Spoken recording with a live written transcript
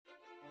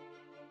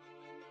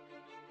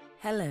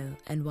Hello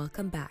and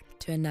welcome back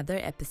to another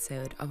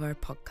episode of our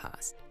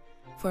podcast.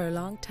 For a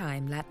long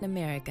time, Latin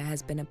America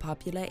has been a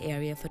popular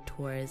area for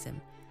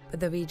tourism, but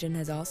the region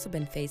has also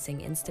been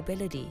facing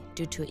instability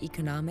due to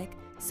economic,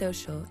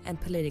 social, and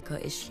political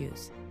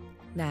issues.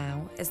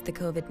 Now, as the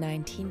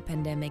COVID-19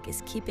 pandemic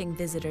is keeping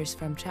visitors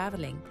from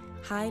traveling,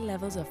 high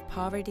levels of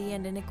poverty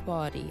and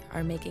inequality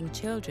are making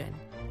children,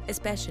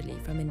 especially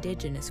from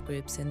indigenous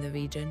groups in the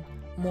region,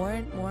 more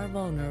and more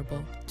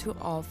vulnerable to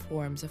all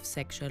forms of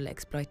sexual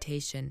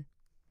exploitation.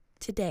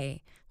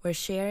 Today, we're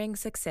sharing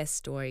success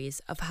stories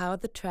of how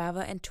the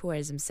travel and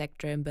tourism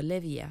sector in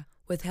Bolivia,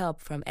 with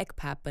help from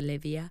ECPAT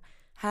Bolivia,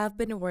 have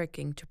been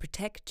working to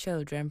protect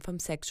children from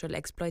sexual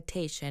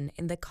exploitation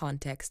in the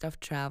context of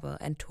travel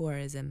and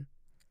tourism.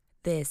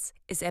 This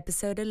is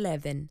episode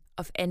 11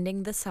 of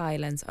Ending the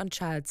Silence on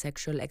Child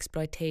Sexual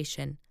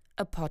Exploitation,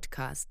 a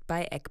podcast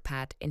by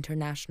ECPAT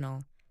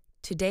International.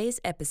 Today's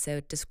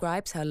episode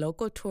describes how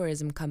local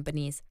tourism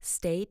companies,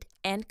 state,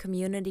 and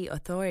community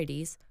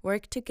authorities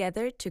work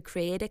together to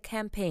create a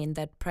campaign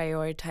that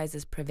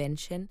prioritizes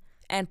prevention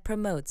and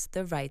promotes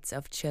the rights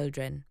of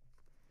children.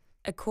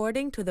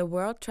 According to the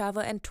World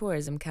Travel and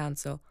Tourism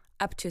Council,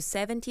 up to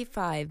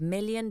 75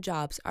 million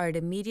jobs are at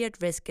immediate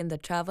risk in the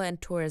travel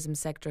and tourism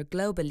sector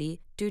globally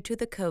due to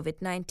the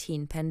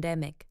COVID-19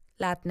 pandemic.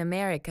 Latin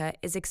America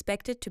is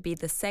expected to be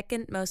the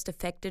second most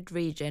affected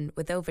region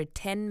with over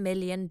 10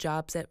 million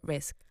jobs at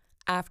risk,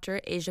 after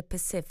Asia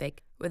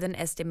Pacific with an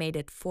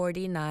estimated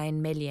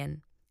 49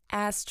 million.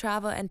 As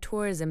travel and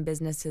tourism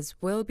businesses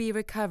will be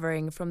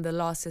recovering from the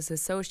losses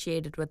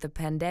associated with the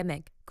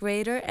pandemic,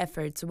 greater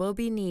efforts will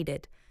be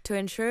needed to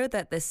ensure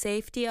that the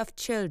safety of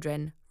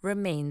children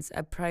remains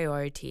a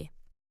priority.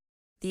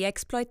 The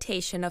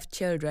exploitation of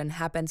children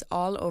happens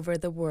all over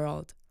the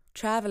world.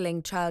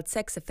 Traveling child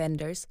sex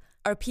offenders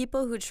are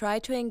people who try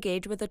to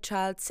engage with a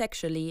child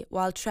sexually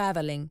while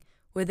traveling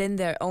within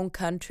their own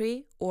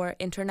country or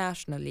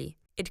internationally.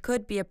 It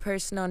could be a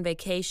person on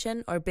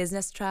vacation or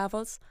business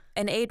travels,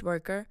 an aid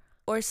worker,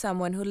 or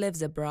someone who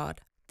lives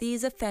abroad.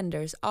 These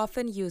offenders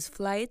often use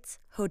flights,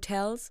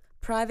 hotels,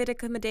 private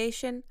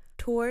accommodation,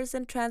 tours,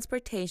 and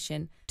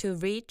transportation to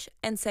reach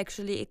and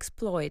sexually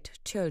exploit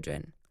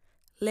children.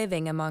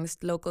 Living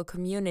amongst local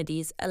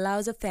communities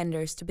allows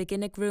offenders to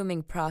begin a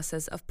grooming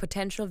process of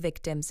potential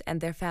victims and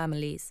their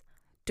families.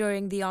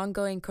 During the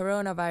ongoing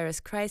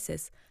coronavirus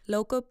crisis,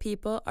 local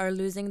people are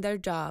losing their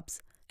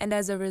jobs, and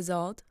as a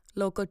result,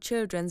 local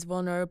children's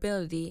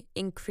vulnerability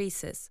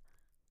increases.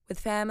 With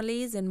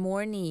families in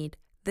more need,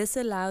 this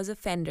allows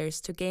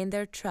offenders to gain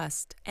their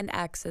trust and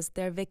access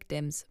their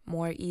victims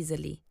more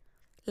easily.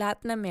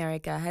 Latin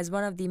America has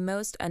one of the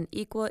most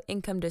unequal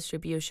income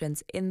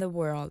distributions in the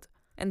world,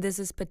 and this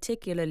is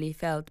particularly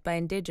felt by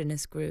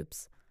indigenous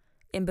groups.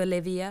 In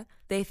Bolivia,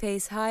 they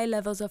face high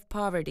levels of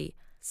poverty.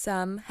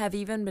 Some have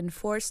even been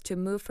forced to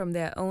move from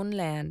their own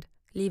land,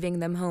 leaving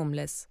them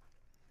homeless.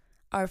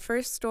 Our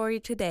first story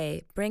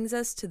today brings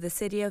us to the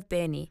city of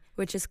Beni,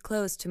 which is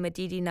close to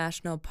Madidi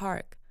National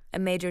Park, a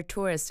major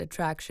tourist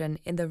attraction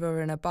in the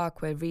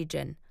Rurrenabaque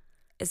region.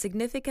 A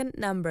significant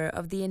number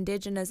of the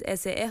indigenous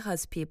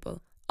Ese'ejas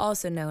people,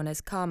 also known as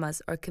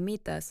Camas or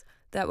Camitas,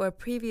 that were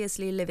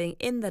previously living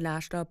in the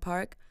national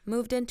park,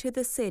 moved into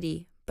the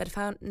city but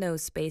found no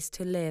space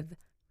to live.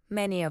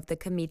 Many of the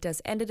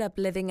Camitas ended up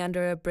living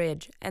under a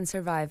bridge and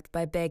survived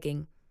by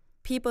begging.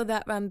 People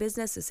that run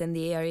businesses in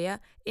the area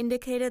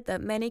indicated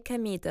that many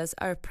Camitas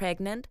are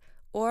pregnant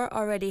or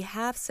already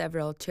have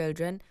several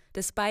children,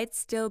 despite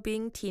still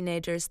being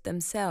teenagers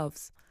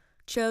themselves.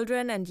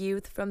 Children and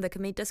youth from the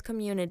Camitas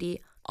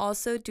community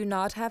also do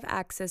not have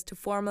access to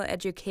formal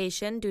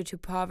education due to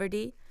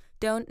poverty,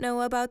 don't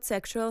know about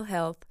sexual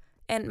health,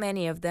 and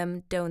many of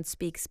them don't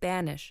speak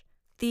Spanish.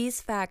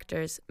 These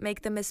factors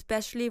make them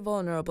especially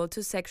vulnerable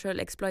to sexual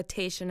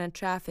exploitation and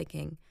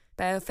trafficking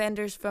by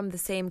offenders from the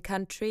same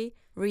country,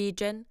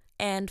 region,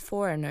 and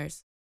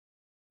foreigners.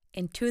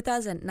 In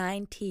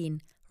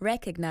 2019,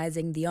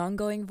 recognizing the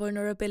ongoing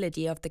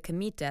vulnerability of the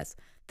Camitas,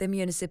 the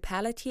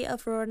municipality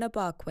of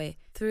Rurrenabaque,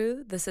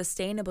 through the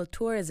Sustainable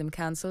Tourism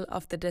Council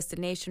of the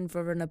destination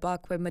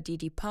Rurrenabaque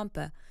Madidi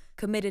Pampa,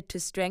 committed to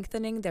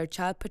strengthening their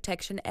child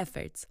protection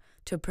efforts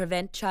to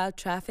prevent child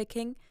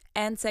trafficking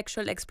and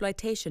sexual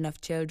exploitation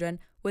of children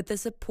with the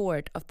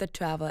support of the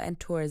travel and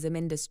tourism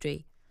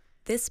industry.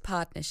 This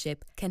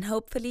partnership can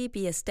hopefully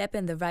be a step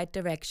in the right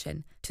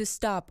direction to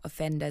stop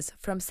offenders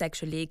from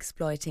sexually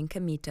exploiting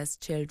Camitas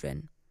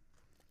children.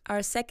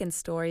 Our second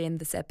story in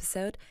this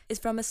episode is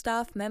from a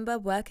staff member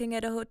working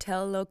at a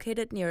hotel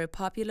located near a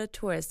popular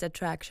tourist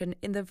attraction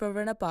in the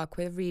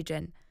Rurrenabaque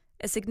region.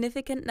 A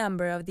significant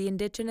number of the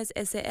indigenous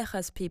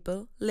Ese'ejas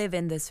people live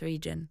in this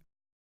region.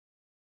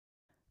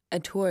 A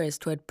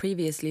tourist who had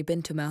previously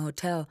been to my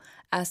hotel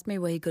asked me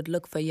where he could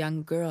look for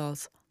young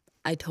girls.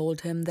 I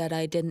told him that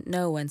I didn't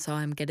know and saw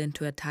him get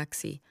into a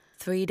taxi.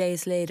 3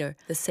 days later,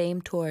 the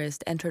same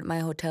tourist entered my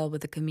hotel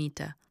with a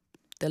camita,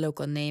 the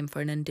local name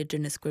for an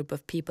indigenous group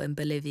of people in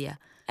Bolivia,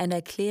 and I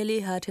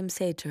clearly heard him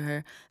say to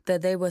her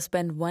that they will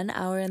spend 1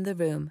 hour in the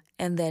room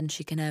and then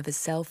she can have his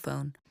cell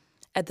phone.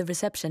 At the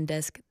reception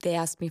desk, they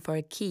asked me for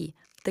a key.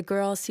 The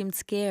girl seemed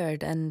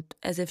scared and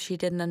as if she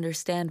didn't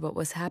understand what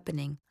was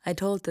happening. I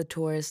told the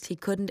tourist he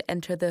couldn't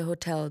enter the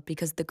hotel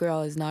because the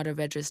girl is not a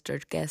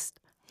registered guest.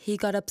 He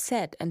got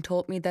upset and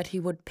told me that he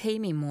would pay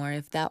me more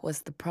if that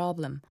was the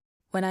problem.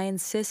 When I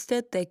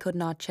insisted they could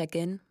not check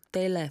in,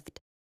 they left.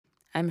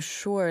 I'm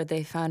sure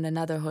they found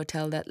another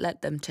hotel that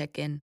let them check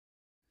in.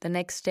 The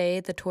next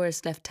day, the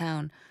tourist left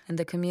town, and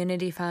the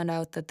community found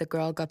out that the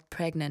girl got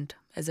pregnant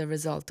as a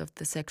result of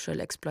the sexual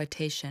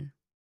exploitation.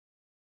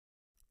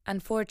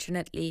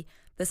 Unfortunately,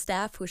 the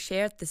staff who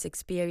shared this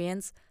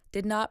experience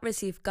did not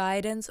receive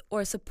guidance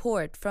or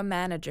support from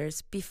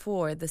managers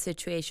before the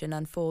situation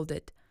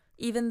unfolded.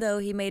 Even though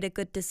he made a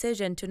good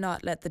decision to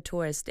not let the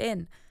tourist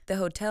in, the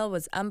hotel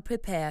was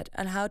unprepared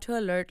on how to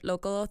alert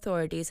local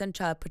authorities and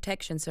child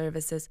protection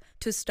services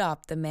to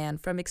stop the man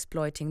from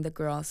exploiting the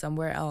girl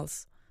somewhere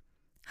else.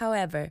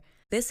 However,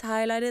 this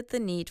highlighted the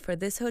need for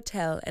this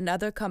hotel and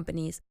other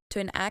companies to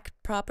enact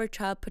proper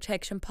child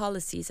protection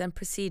policies and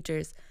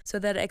procedures so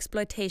that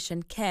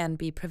exploitation can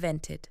be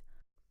prevented.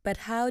 But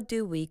how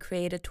do we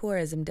create a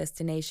tourism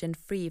destination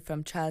free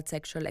from child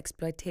sexual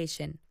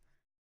exploitation?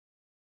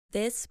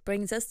 This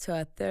brings us to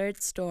our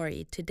third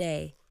story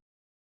today.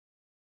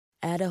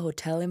 At a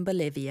hotel in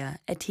Bolivia,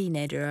 a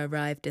teenager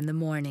arrived in the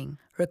morning,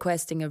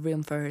 requesting a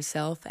room for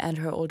herself and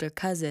her older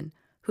cousin,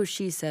 who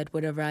she said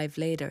would arrive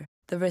later.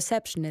 The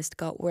receptionist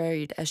got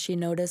worried as she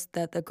noticed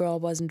that the girl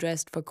wasn't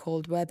dressed for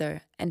cold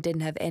weather and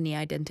didn't have any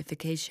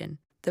identification.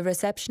 The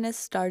receptionist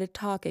started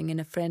talking in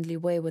a friendly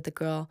way with the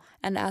girl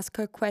and asked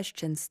her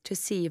questions to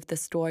see if the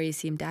story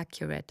seemed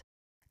accurate.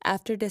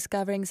 After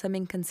discovering some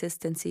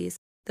inconsistencies,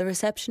 the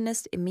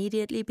receptionist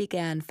immediately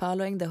began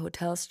following the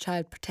hotel's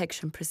child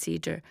protection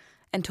procedure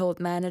and told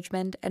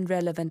management and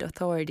relevant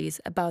authorities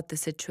about the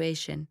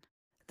situation.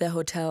 The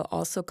hotel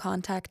also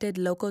contacted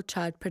local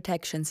child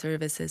protection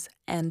services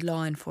and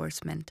law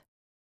enforcement.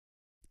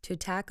 To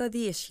tackle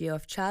the issue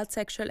of child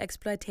sexual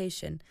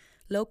exploitation,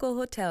 local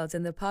hotels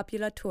in the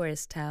popular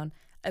tourist town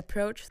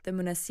approached the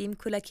Munasim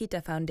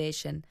Kulakita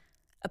Foundation,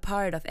 a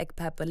part of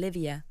ECPAT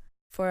Bolivia,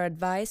 for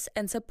advice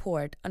and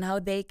support on how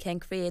they can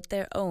create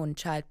their own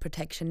child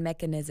protection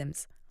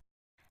mechanisms.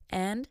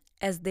 And,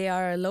 as they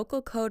are a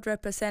local code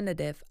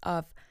representative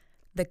of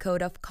the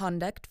Code of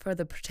Conduct for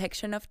the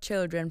Protection of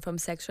Children from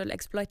Sexual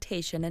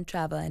Exploitation in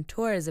Travel and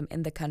Tourism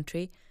in the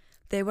country,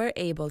 they were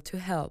able to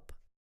help.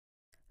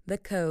 The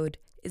Code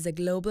is a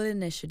global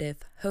initiative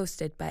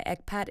hosted by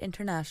ECPAT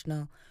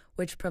International,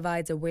 which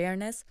provides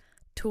awareness,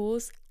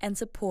 tools, and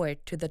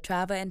support to the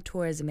travel and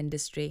tourism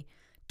industry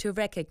to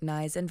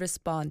recognize and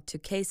respond to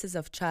cases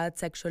of child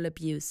sexual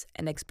abuse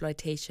and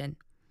exploitation.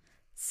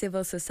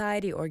 Civil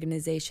society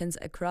organizations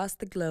across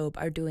the globe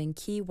are doing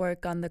key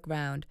work on the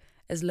ground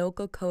as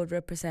local code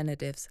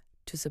representatives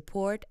to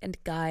support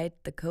and guide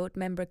the code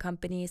member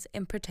companies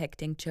in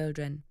protecting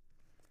children.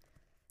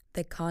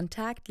 The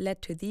contact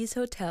led to these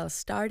hotels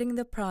starting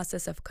the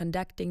process of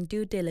conducting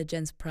due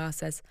diligence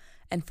process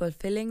and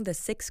fulfilling the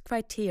 6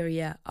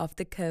 criteria of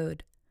the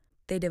code.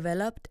 They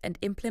developed and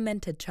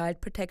implemented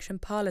child protection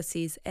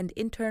policies and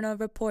internal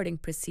reporting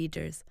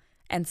procedures,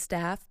 and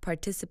staff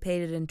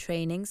participated in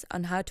trainings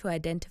on how to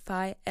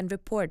identify and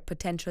report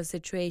potential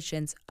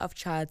situations of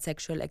child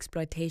sexual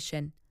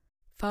exploitation.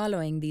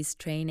 Following these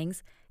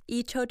trainings,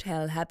 each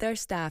hotel had their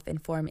staff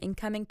inform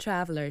incoming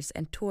travelers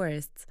and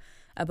tourists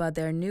about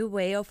their new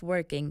way of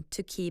working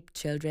to keep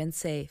children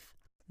safe.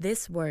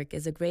 This work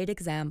is a great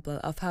example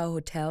of how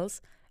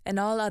hotels and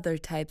all other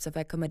types of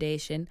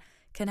accommodation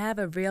can have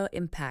a real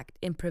impact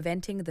in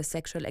preventing the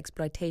sexual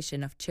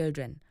exploitation of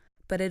children.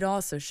 But it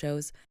also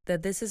shows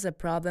that this is a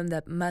problem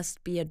that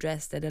must be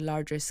addressed at a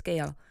larger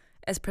scale,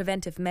 as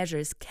preventive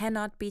measures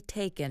cannot be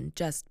taken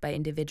just by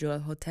individual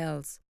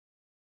hotels.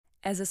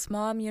 As a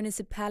small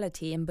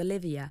municipality in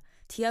Bolivia,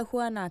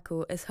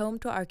 Tiahuanaco is home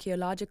to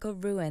archaeological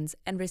ruins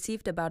and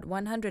received about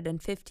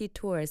 150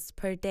 tourists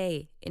per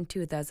day in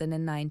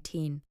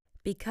 2019.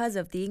 Because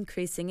of the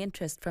increasing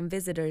interest from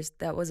visitors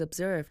that was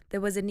observed,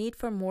 there was a need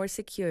for more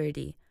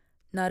security,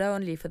 not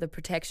only for the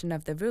protection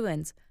of the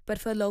ruins, but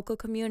for local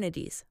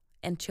communities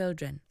and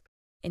children.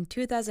 In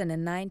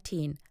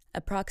 2019,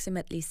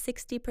 approximately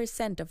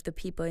 60% of the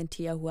people in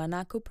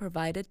Tiahuanaco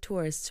provided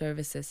tourist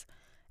services,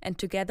 and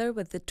together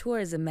with the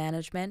tourism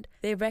management,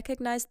 they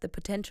recognized the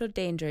potential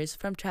dangers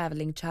from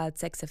traveling child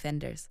sex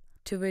offenders.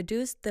 To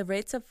reduce the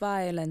rates of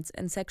violence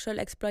and sexual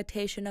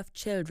exploitation of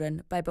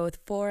children by both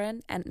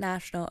foreign and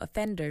national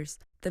offenders,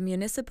 the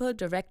Municipal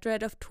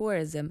Directorate of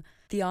Tourism,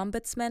 the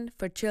Ombudsman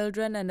for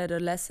Children and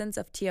Adolescents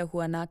of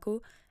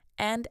Tiahuanaco,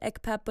 and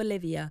ECPAT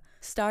Bolivia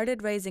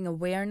started raising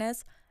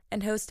awareness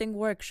and hosting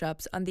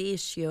workshops on the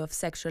issue of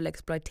sexual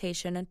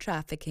exploitation and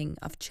trafficking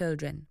of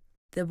children.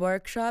 The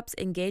workshops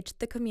engaged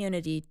the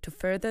community to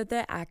further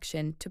their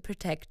action to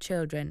protect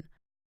children.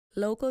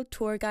 Local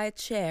tour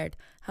guides shared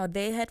how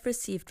they had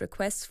received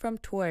requests from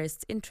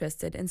tourists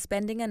interested in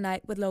spending a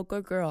night with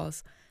local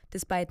girls,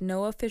 despite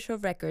no official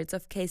records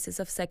of cases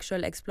of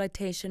sexual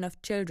exploitation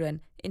of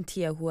children in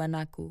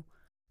Tiahuanaco.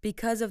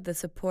 Because of the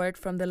support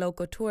from the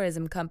local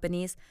tourism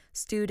companies,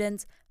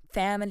 students,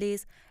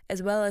 families,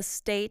 as well as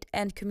state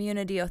and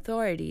community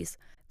authorities,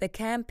 the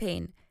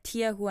campaign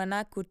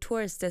Tiahuanaco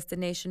Tourist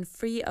Destination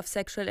Free of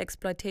Sexual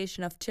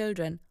Exploitation of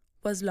Children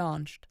was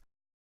launched.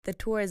 The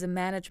Tourism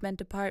Management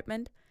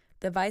Department,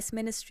 the Vice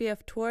Ministry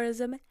of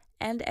Tourism,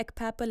 and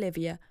ECPAT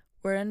Bolivia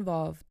were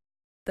involved.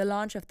 The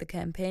launch of the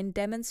campaign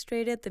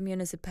demonstrated the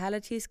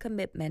municipality's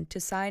commitment to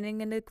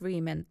signing an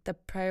agreement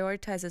that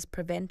prioritizes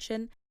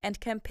prevention and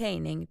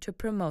campaigning to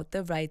promote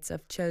the rights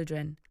of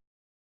children.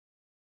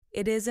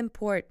 It is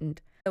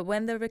important that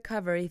when the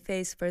recovery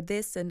phase for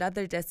this and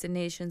other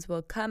destinations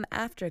will come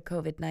after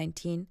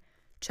COVID-19,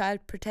 child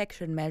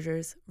protection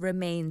measures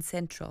remain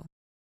central.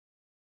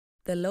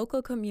 The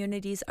local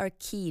communities are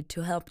key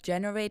to help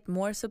generate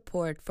more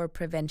support for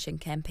prevention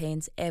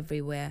campaigns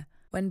everywhere.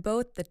 When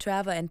both the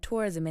travel and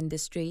tourism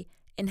industry,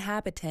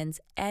 inhabitants,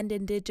 and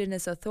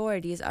indigenous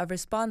authorities are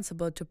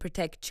responsible to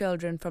protect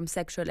children from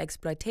sexual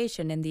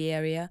exploitation in the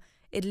area,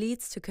 it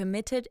leads to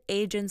committed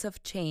agents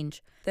of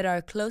change that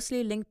are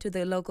closely linked to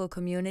the local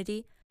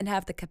community and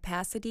have the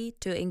capacity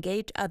to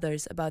engage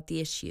others about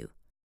the issue.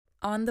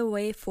 On the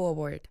way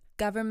forward,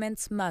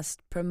 governments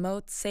must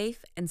promote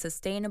safe and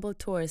sustainable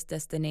tourist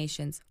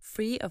destinations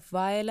free of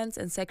violence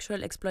and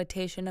sexual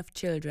exploitation of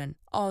children,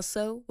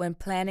 also when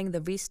planning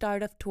the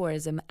restart of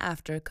tourism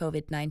after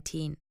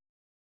COVID-19.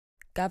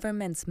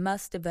 Governments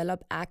must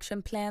develop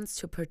action plans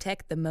to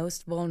protect the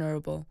most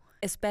vulnerable,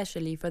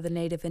 especially for the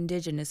native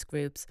indigenous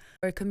groups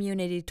where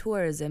community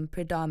tourism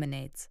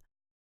predominates.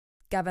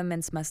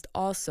 Governments must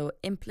also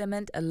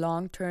implement a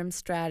long-term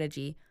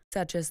strategy,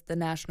 such as the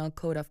National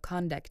Code of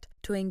Conduct,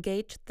 to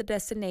engage the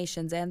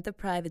destinations and the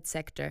private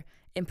sector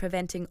in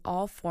preventing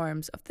all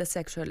forms of the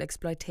sexual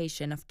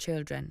exploitation of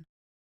children.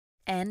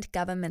 And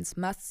governments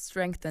must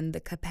strengthen the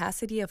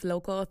capacity of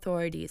local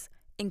authorities,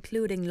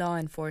 including law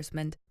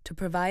enforcement, to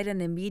provide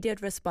an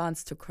immediate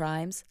response to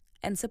crimes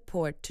and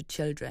support to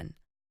children.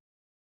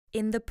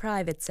 In the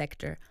private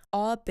sector,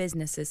 all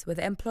businesses with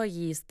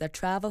employees that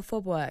travel for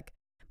work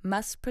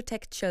must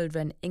protect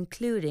children,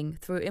 including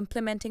through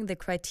implementing the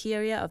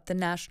criteria of the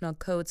national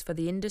codes for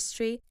the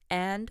industry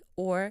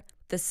and/or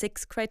the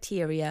 6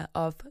 criteria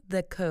of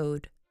the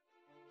Code.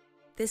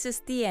 This is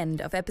the end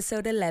of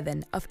episode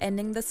 11 of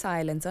Ending the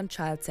Silence on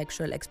Child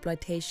Sexual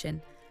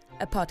Exploitation,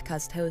 a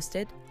podcast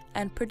hosted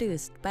and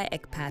produced by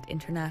ECPAT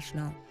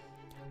International.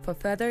 For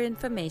further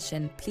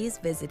information, please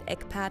visit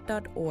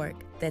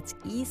ecpat.org. That's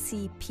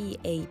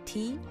ecpat.org.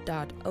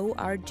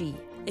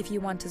 If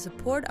you want to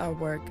support our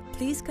work,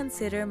 please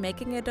consider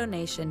making a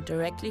donation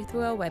directly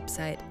through our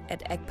website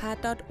at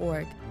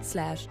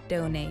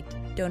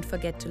ecpat.org/donate. Don't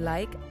forget to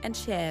like and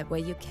share where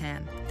you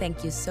can.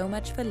 Thank you so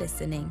much for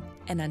listening,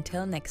 and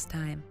until next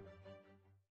time.